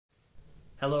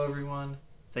Hello everyone,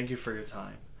 thank you for your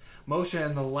time. Moshe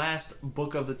in the last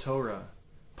book of the Torah,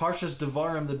 Parshas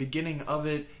Devarim, the beginning of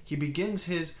it, he begins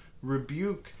his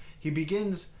rebuke. He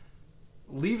begins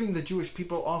leaving the Jewish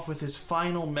people off with his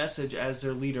final message as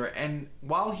their leader. And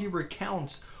while he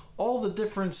recounts all the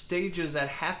different stages that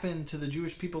happened to the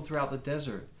Jewish people throughout the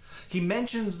desert, he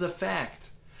mentions the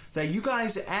fact that you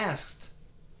guys asked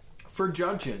for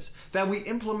judges, that we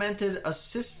implemented a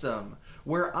system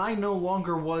where I no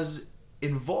longer was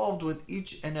involved with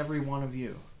each and every one of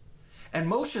you. And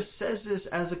Moshe says this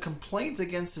as a complaint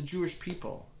against the Jewish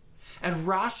people. And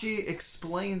Rashi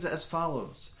explains as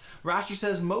follows. Rashi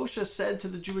says, Moshe said to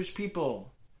the Jewish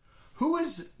people, who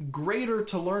is greater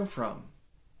to learn from,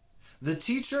 the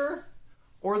teacher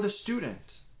or the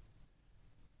student?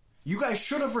 You guys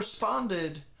should have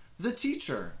responded, the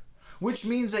teacher, which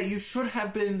means that you should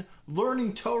have been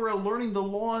learning Torah, learning the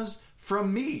laws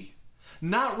from me,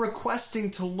 not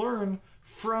requesting to learn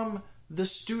from the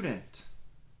student.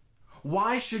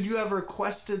 Why should you have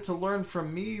requested to learn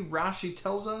from me? Rashi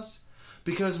tells us,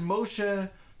 because Moshe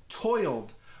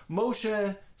toiled,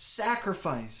 Moshe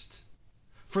sacrificed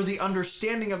for the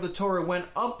understanding of the Torah, went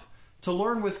up to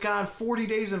learn with God 40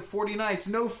 days and 40 nights,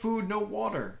 no food, no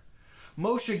water.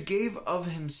 Moshe gave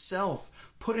of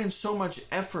himself, put in so much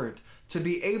effort to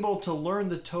be able to learn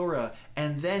the Torah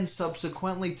and then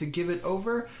subsequently to give it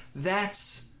over.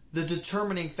 That's the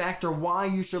determining factor why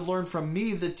you should learn from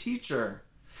me, the teacher,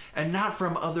 and not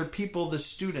from other people, the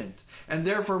student. And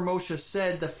therefore Moshe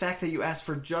said the fact that you asked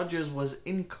for judges was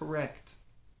incorrect.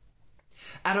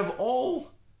 Out of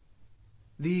all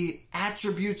the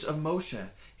attributes of Moshe,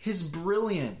 his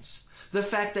brilliance, the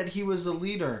fact that he was a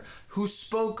leader who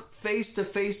spoke face to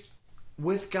face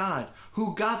with God,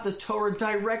 who got the Torah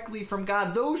directly from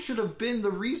God, those should have been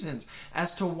the reasons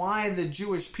as to why the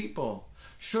Jewish people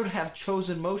should have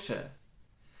chosen Moshe.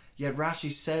 Yet Rashi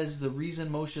says the reason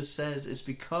Moshe says is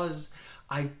because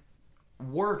I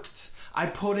worked. I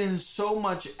put in so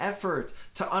much effort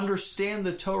to understand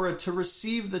the Torah, to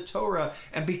receive the Torah.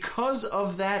 And because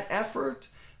of that effort,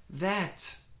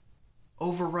 that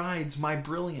overrides my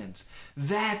brilliance.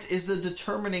 That is the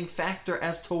determining factor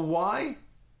as to why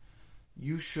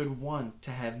you should want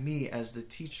to have me as the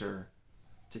teacher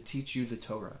to teach you the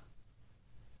Torah.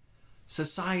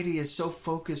 Society is so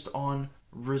focused on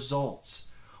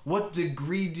results. What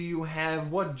degree do you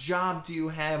have? What job do you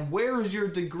have? Where is your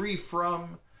degree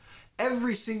from?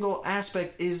 Every single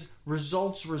aspect is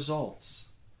results.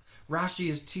 Rashi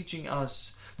is teaching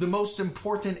us the most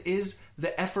important is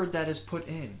the effort that is put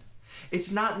in.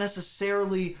 It's not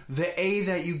necessarily the A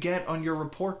that you get on your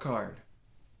report card,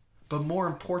 but more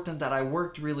important that I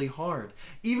worked really hard.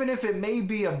 Even if it may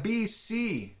be a B,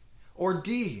 C, or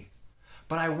D,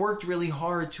 but I worked really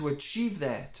hard to achieve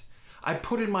that. I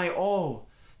put in my all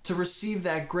to receive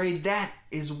that grade. That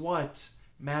is what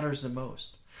matters the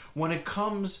most. When it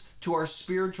comes to our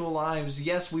spiritual lives,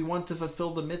 yes, we want to fulfill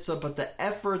the mitzvah, but the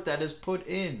effort that is put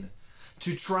in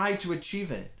to try to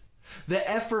achieve it, the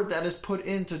effort that is put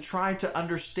in to try to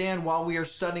understand while we are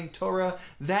studying Torah,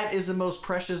 that is the most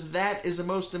precious, that is the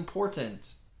most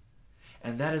important.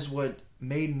 And that is what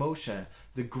made Moshe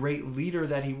the great leader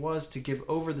that he was to give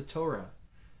over the Torah,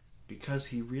 because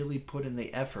he really put in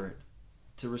the effort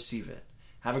to receive it.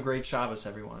 Have a great Shabbos,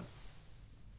 everyone.